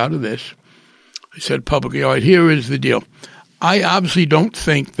I'm proud of this, I said publicly, all right, here is the deal. I obviously don't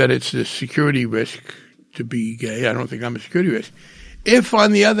think that it's a security risk to be gay. I don't think I'm a security risk. If,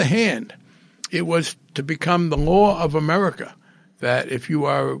 on the other hand, it was to become the law of America that if you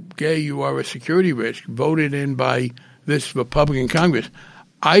are gay, you are a security risk, voted in by this Republican Congress,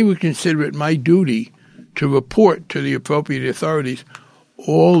 I would consider it my duty to report to the appropriate authorities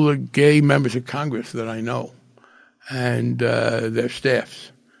all the gay members of Congress that I know and their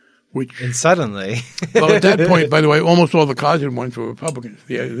staffs. And suddenly... Well, at that point, by the way, almost all the closeted ones were Republicans.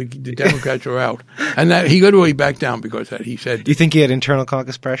 The Democrats were out. And that he literally backed down because of that. He said... Do you think he had internal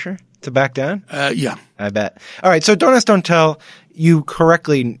caucus pressure to back down? Yeah. I bet. All right, so Don't Ask, Don't Tell, you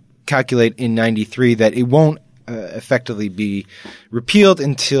correctly calculate in 93 that it won't effectively be repealed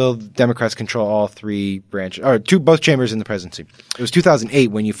until Democrats control all three branches, or both chambers in the presidency. It was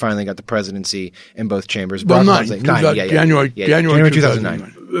 2008 when you finally got the presidency in both chambers. Well, January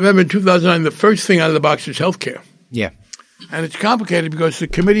 2009. Remember, in 2009, the first thing out of the box was health care. Yeah. And it's complicated because the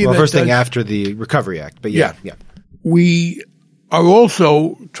committee first thing after the Recovery Act, but yeah. We are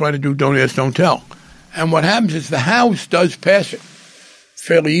also trying to do Don't Ask, Don't Tell. And what happens is the House does pass it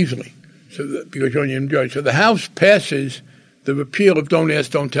fairly easily. Because you're only a majority. So the House passes the repeal of Don't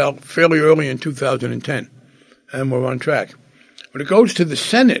Ask, Don't Tell fairly early in 2010, and we're on track. When it goes to the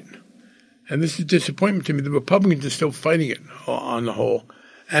Senate, and this is a disappointment to me, the Republicans are still fighting it on the whole,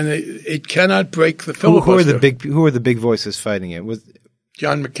 and it cannot break the filibuster. Who are the big voices fighting it? Was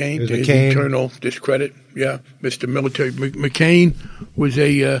John McCain, his eternal discredit. Yeah, Mr. Military McCain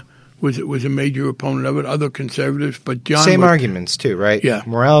was a major opponent of it. Other conservatives, but John same arguments too, right? Yeah,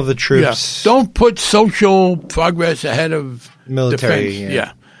 morale of the troops. Yeah. Don't put social progress ahead of military. Defense.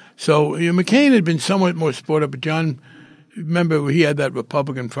 Yeah. So McCain had been somewhat more supportive, but John, remember he had that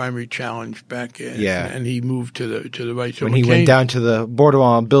Republican primary challenge back in, and he moved to the right. So when McCain, he went down to the border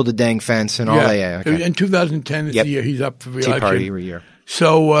wall and build a dang fence and all that. Yeah, okay. In 2010 is the year he's up for re-election. Tea Party every year.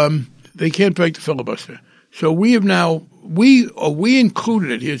 So they can't break the filibuster. So we have now we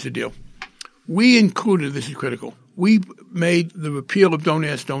included it. Here's the deal. We included, this is critical, we made the repeal of Don't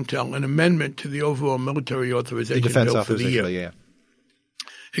Ask, Don't Tell an amendment to the overall military authorization bill for the year. Yeah.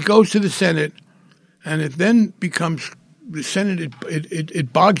 It goes to the Senate, and it then becomes the Senate.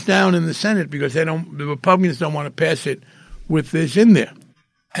 It bogs down in the Senate because the Republicans don't want to pass it with this in there,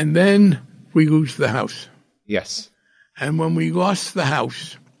 and then we lose the House. Yes. And when we lost the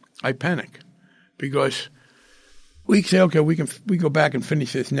House, I panic because we say, okay, we go back and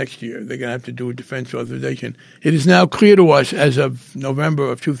finish this next year. They're going to have to do a defense authorization. It is now clear to us as of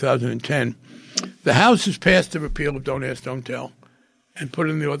November of 2010, the House has passed the repeal of Don't Ask, Don't Tell and put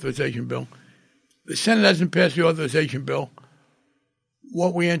it in the authorization bill. The Senate hasn't passed the authorization bill.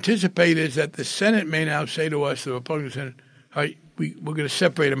 What we anticipate is that the Senate may now say to us, the Republican Senate, all right, we're going to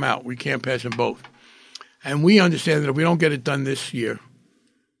separate them out. We can't pass them both. And we understand that if we don't get it done this year,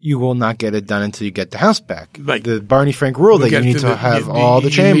 you will not get it done until you get the House back. Right. The Barney Frank rule that you need to have all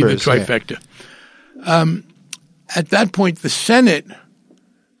the chambers. You need the trifecta. Yeah. At that point, the Senate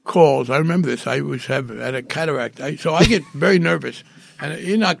calls. I remember this. I was had a cataract. So I get very nervous. And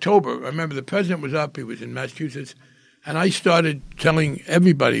in October, I remember the president was up. He was in Massachusetts. And I started telling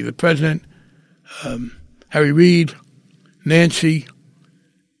everybody, the president, Harry Reid, Nancy,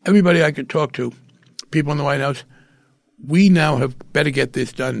 everybody I could talk to, people in the White House, we now have better get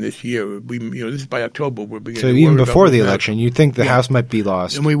this done this year. This is by October. We're beginning. So even before the election, you think the House might be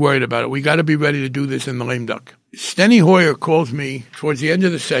lost. And we worried about it. We got to be ready to do this in the lame duck. Steny Hoyer calls me towards the end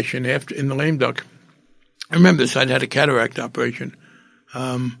of the session in the lame duck. I remember this. I'd had a cataract operation.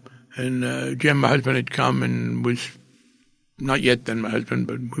 And Jim, my husband, had come and was not yet then my husband,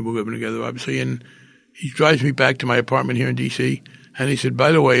 but we were living together, obviously. And he drives me back to my apartment here in D.C. And he said,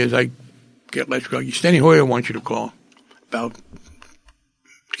 by the way, as I get less groggy, Steny Hoyer wants you to call about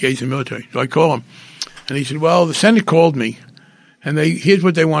gays in the military. So I call him. And he said, well, the Senate called me, and here's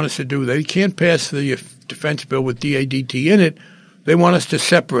what they want us to do. They can't pass the defense bill with DADT in it. They want us to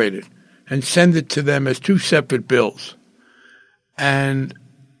separate it and send it to them as two separate bills. And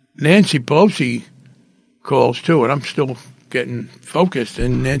Nancy Pelosi calls too, and I'm still getting focused.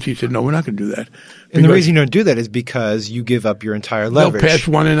 And Nancy said, no, we're not going to do that. And the reason you don't do that is because you give up your entire leverage. They'll pass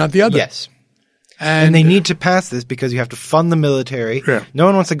one and not the other. Yes. And they need to pass this because you have to fund the military. Yeah. No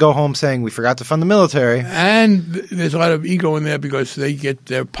one wants to go home saying, we forgot to fund the military. And there's a lot of ego in there because they get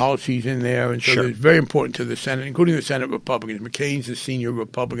their policies in there. And so it's very important to the Senate, including the Senate Republicans. McCain's the senior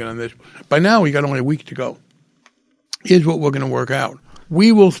Republican on this. By now, we got only a week to go. Here's what we're going to work out.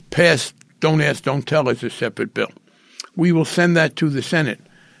 We will pass Don't Ask, Don't Tell as a separate bill. We will send that to the Senate.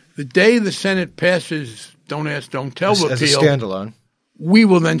 The day the Senate passes Don't Ask, Don't Tell repeal, as a standalone, we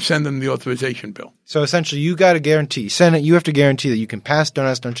will then send them the authorization bill. So essentially, you got to guarantee, Senate, you have to guarantee that you can pass Don't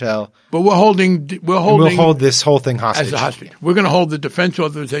Ask, Don't Tell. But we'll hold this whole thing hostage. As a hostage. We're going to hold the defense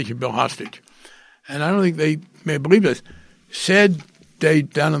authorization bill hostage. And I don't think they may believe this. Said day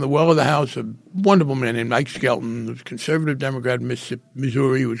down in the well of the House, a wonderful man named Mike Skelton, who was a conservative Democrat in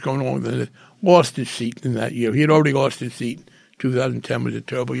Missouri, who was going along with it, lost his seat in that year. He had already lost his seat. 2010 was a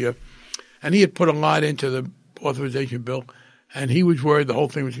terrible year. And he had put a lot into the authorization bill. And he was worried the whole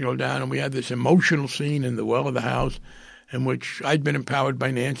thing was going to go down. And we had this emotional scene in the well of the House in which I'd been empowered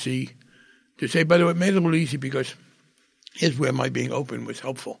by Nancy to say, by the way, it made it a little easy because here's where my being open was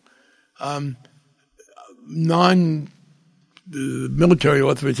helpful. The military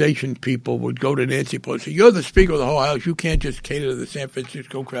authorization people would go to Nancy Pelosi. You're the Speaker of the whole House. You can't just cater to the San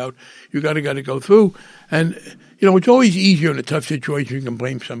Francisco crowd. You got to go through. And, it's always easier in a tough situation. You can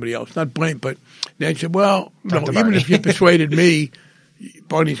blame somebody else. Not blame, but Nancy said, well, even if you persuaded me,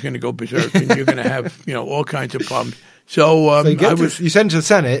 Barney's going to go berserk and you're going to have, all kinds of problems. So, you send it to the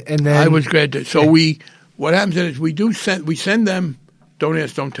Senate and then. I was glad to. So what happens is we send them Don't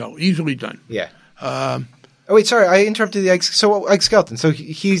Ask, Don't Tell. Easily done. Yeah. Oh, wait, sorry, I interrupted Ike Skelton. So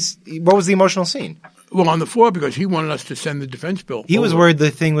what was the emotional scene? Well, on the floor, because he wanted us to send the defense bill. He was worried the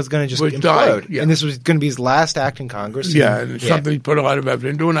thing was going to just implode. Yeah. And this was going to be his last act in Congress. And something he put a lot of effort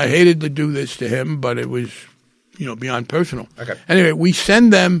into. And I hated to do this to him, but it was, beyond personal. Okay. Anyway, we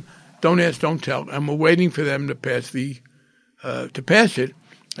send them Don't Ask, Don't Tell, and we're waiting for them to pass it,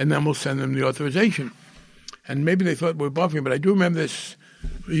 and then we'll send them the authorization. And maybe they thought we were bluffing, but I do remember this.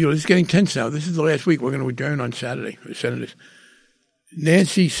 It's getting tense now. This is the last week. We're going to adjourn on Saturday, the senators.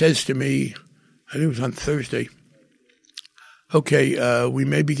 Nancy says to me, I think it was on Thursday, okay, we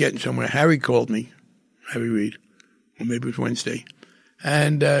may be getting somewhere. Harry called me, Harry Reid, or maybe it was Wednesday,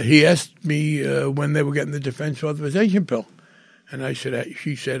 and he asked me when they were getting the defense authorization bill. And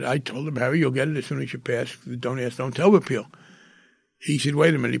she said, I told him, Harry, you'll get it as soon as you pass the Don't Ask, Don't Tell repeal. He said,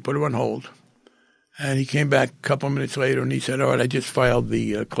 wait a minute. He put it on hold. And he came back a couple of minutes later and he said, all right, I just filed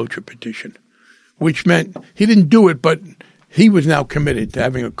the cloture petition, which meant he didn't do it, but he was now committed to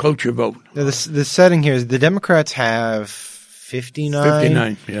having a cloture vote. Now, the setting here is the Democrats have 59.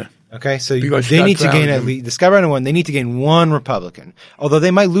 59, yeah. Okay, so Because they Scott need to Brown gain at and- least the Scott Brown one. They need to gain one Republican, although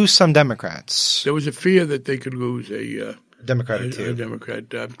they might lose some Democrats. There was a fear that they could lose a Democrat or two. A Democrat.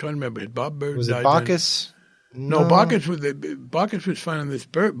 I'm trying to remember. Had Bob Byrd Was it died Baucus? then? No, Baucus was fine on this.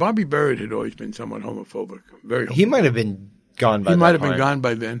 Bobby Byrd had always been somewhat homophobic. Very homophobic. He might have been gone by He that might have point. been gone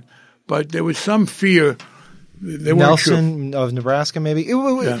by then. But there was some fear. They weren't sure. Nelson of Nebraska, maybe.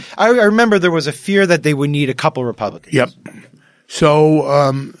 Yeah. I remember there was a fear that they would need a couple Republicans. Yep. So,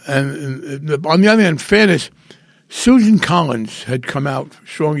 and on the other hand, fairness, Susan Collins had come out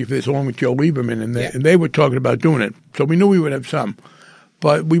strongly for this along with Joe Lieberman, and they were talking about doing it. So we knew we would have some,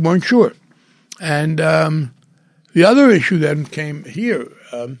 but we weren't sure. And the other issue then came here.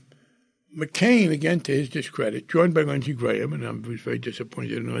 McCain, again to his discredit, joined by Lindsey Graham, and I was very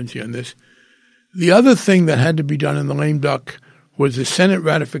disappointed in Lindsey on this. The other thing that had to be done in the lame duck was the Senate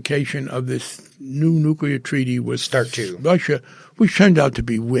ratification of this new nuclear treaty with Russia, which turned out to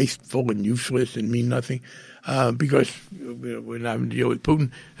be wasteful and useless and mean nothing because we're not having to deal with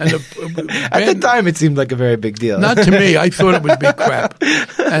Putin. And At the time, it seemed like a very big deal. Not to me. I thought it was big crap.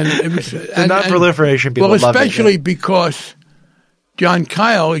 And it was the non-proliferation people well, loved it, especially yeah. because John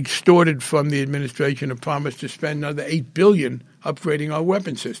Kyle extorted from the administration a promise to spend another $8 billion upgrading our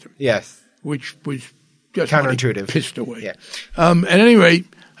weapon system. Yes. Which was just counterintuitive. Pissed away. Yeah. At any rate,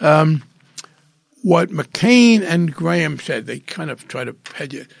 what McCain and Graham said, they kind of tried to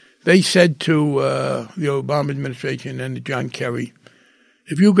hedge it. They said to the Obama administration and to John Kerry,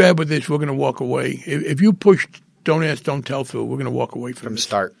 if you grab with this, we're going to walk away. If you push don't ask, don't tell through, we're going to walk away from this.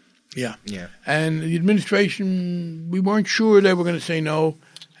 Start. Yeah. Yeah. And the administration, we weren't sure they were going to say no.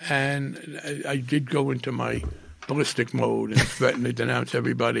 And I did go into my ballistic mode and threatened to denounce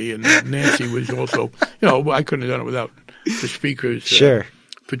everybody. And Nancy was also, I couldn't have done it without the speaker's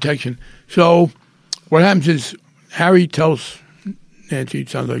protection. So what happens is Harry tells Nancy, it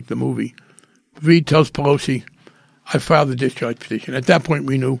sounds like the movie, Reid tells Pelosi, I filed the discharge petition. At that point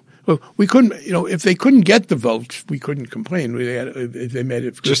we knew. Well, we couldn't, if they couldn't get the votes, we couldn't complain. They made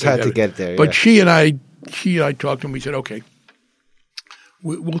it. Just had to get there. But yeah. she and I talked and we said, okay,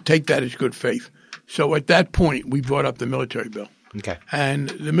 we'll take that as good faith. So at that point, we brought up the military bill. Okay. And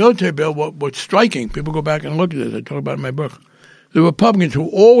the military bill, what's striking, people go back and look at this, I talk about it in my book, the Republicans who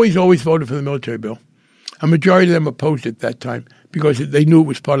always voted for the military bill, a majority of them opposed it that time because they knew it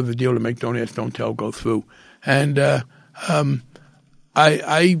was part of the deal to make Don't Ask, Don't Tell go through. And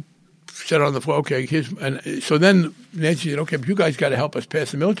I said on the floor, okay, so then Nancy said, okay, but you guys got to help us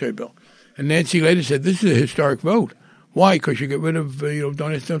pass the military bill. And Nancy later said, this is a historic vote. Why? Because you get rid of,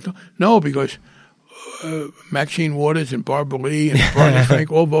 Don't Ask, Don't Tell? No, because Maxine Waters and Barbara Lee and Barney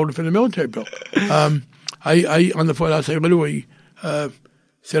Frank all voted for the military bill. I on the floor, I literally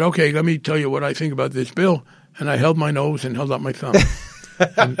said, okay, let me tell you what I think about this bill. And I held my nose and held up my thumb.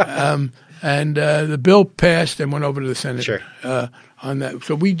 and the bill passed and went over to the Senate on that.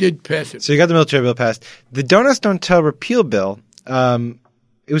 So we did pass it. So you got the military bill passed. The Don't Ask, Don't Tell repeal bill,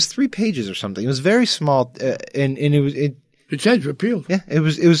 it was 3 pages or something. It was very small, and it says repealed. Yeah, it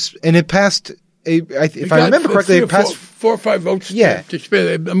was, and it passed. If I remember correctly, it passed 4 or 5 votes. Yeah, to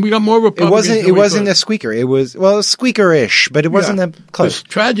spare. And we got more Republicans. It wasn't a squeaker. It was squeaker-ish, but it wasn't that close. The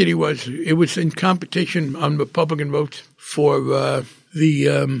tragedy was it was in competition on Republican votes for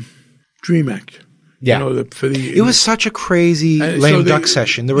the Dream Act. Yeah, it was such a crazy lame duck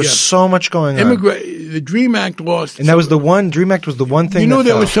session. There was so much going on. The Dream Act lost, and that was the one. Dream Act was the one thing.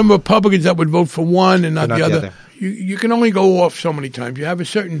 There were some Republicans that would vote for one and not the other. The You can only go off so many times. You have a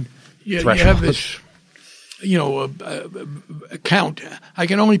certain. You have this, account. I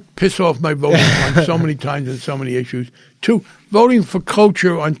can only piss off my voters on so many times and so many issues. 2, voting for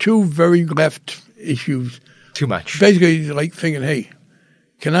cloture on 2 very left issues. Too much. Basically, like thinking, hey,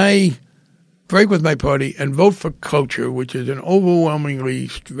 can I break with my party and vote for cloture, which is an overwhelmingly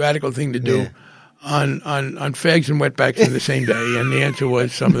radical thing to do, on fags and wetbacks in the same day? And the answer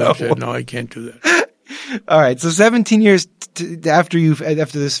was some of them said, no, I can't do that. All right. So 17 years after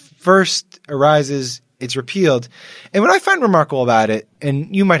this first arises, it's repealed. And what I find remarkable about it,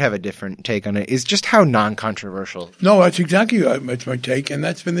 and you might have a different take on it, is just how non-controversial. No, that's exactly that's my take, and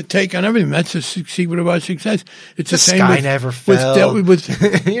that's been the take on everything. That's the secret of our success. It's the same sky with, never fell. With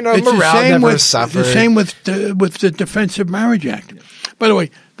morale never suffered. It's the same with the Defensive Marriage Act. By the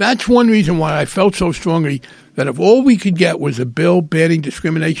way, that's one reason why I felt so strongly that if all we could get was a bill banning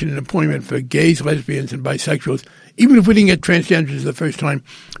discrimination in employment for gays, lesbians, and bisexuals, even if we didn't get transgenders the first time,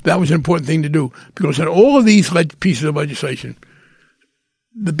 that was an important thing to do. Because in all of these pieces of legislation,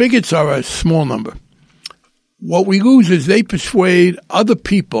 The bigots are a small number. What we lose is they persuade other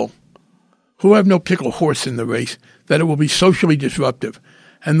people who have no particular horse in the race that it will be socially disruptive.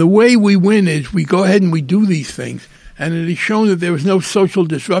 And the way we win is we go ahead and we do these things, and it is shown that there is no social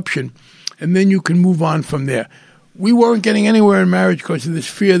disruption, and then you can move on from there. We weren't getting anywhere in marriage because of this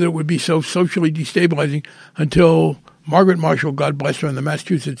fear that it would be so socially destabilizing until Margaret Marshall, God bless her, and the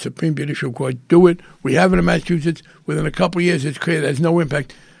Massachusetts Supreme Judicial Court do it. We have it in Massachusetts. Within a couple of years, it's clear there's no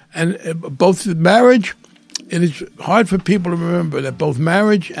impact. And both the marriage, it is hard for people to remember that both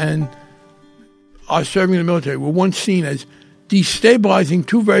marriage and our serving in the military were once seen as destabilizing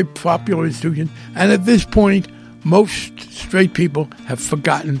two very popular institutions. And at this point, most straight people have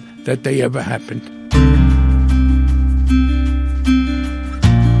forgotten that they ever happened.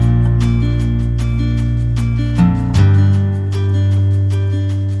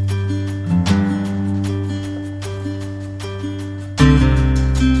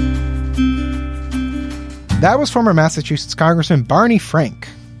 That was former Massachusetts Congressman Barney Frank.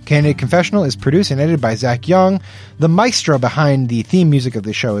 Candidate Confessional is produced and edited by Zach Young, the maestro behind the theme music of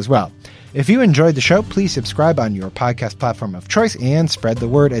the show as well. If you enjoyed the show, please subscribe on your podcast platform of choice and spread the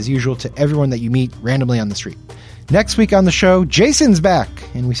word as usual to everyone that you meet randomly on the street. Next week on the show, Jason's back,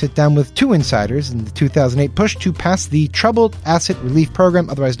 and we sit down with two insiders in the 2008 push to pass the Troubled Asset Relief Program,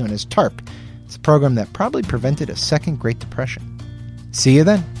 otherwise known as TARP. It's a program that probably prevented a second Great Depression. See you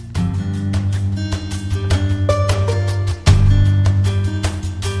then.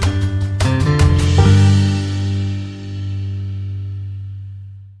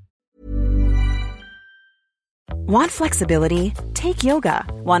 Want flexibility? Take yoga.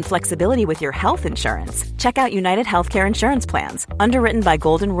 Want flexibility with your health insurance? Check out United Healthcare Insurance Plans. Underwritten by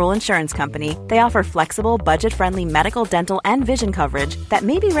Golden Rule Insurance Company, they offer flexible, budget-friendly medical, dental, and vision coverage that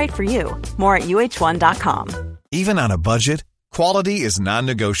may be right for you. More at uh1.com. Even on a budget, quality is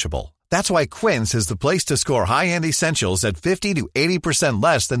non-negotiable. That's why Quince is the place to score high-end essentials at 50 to 80%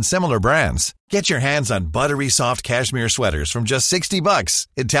 less than similar brands. Get your hands on buttery soft cashmere sweaters from just $60,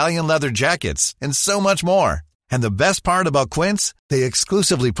 Italian leather jackets, and so much more. And the best part about Quince, they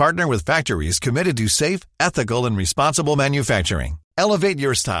exclusively partner with factories committed to safe, ethical, and responsible manufacturing. Elevate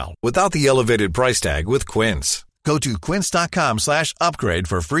your style without the elevated price tag with Quince. Go to quince.com/upgrade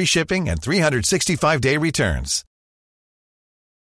for free shipping and 365-day returns.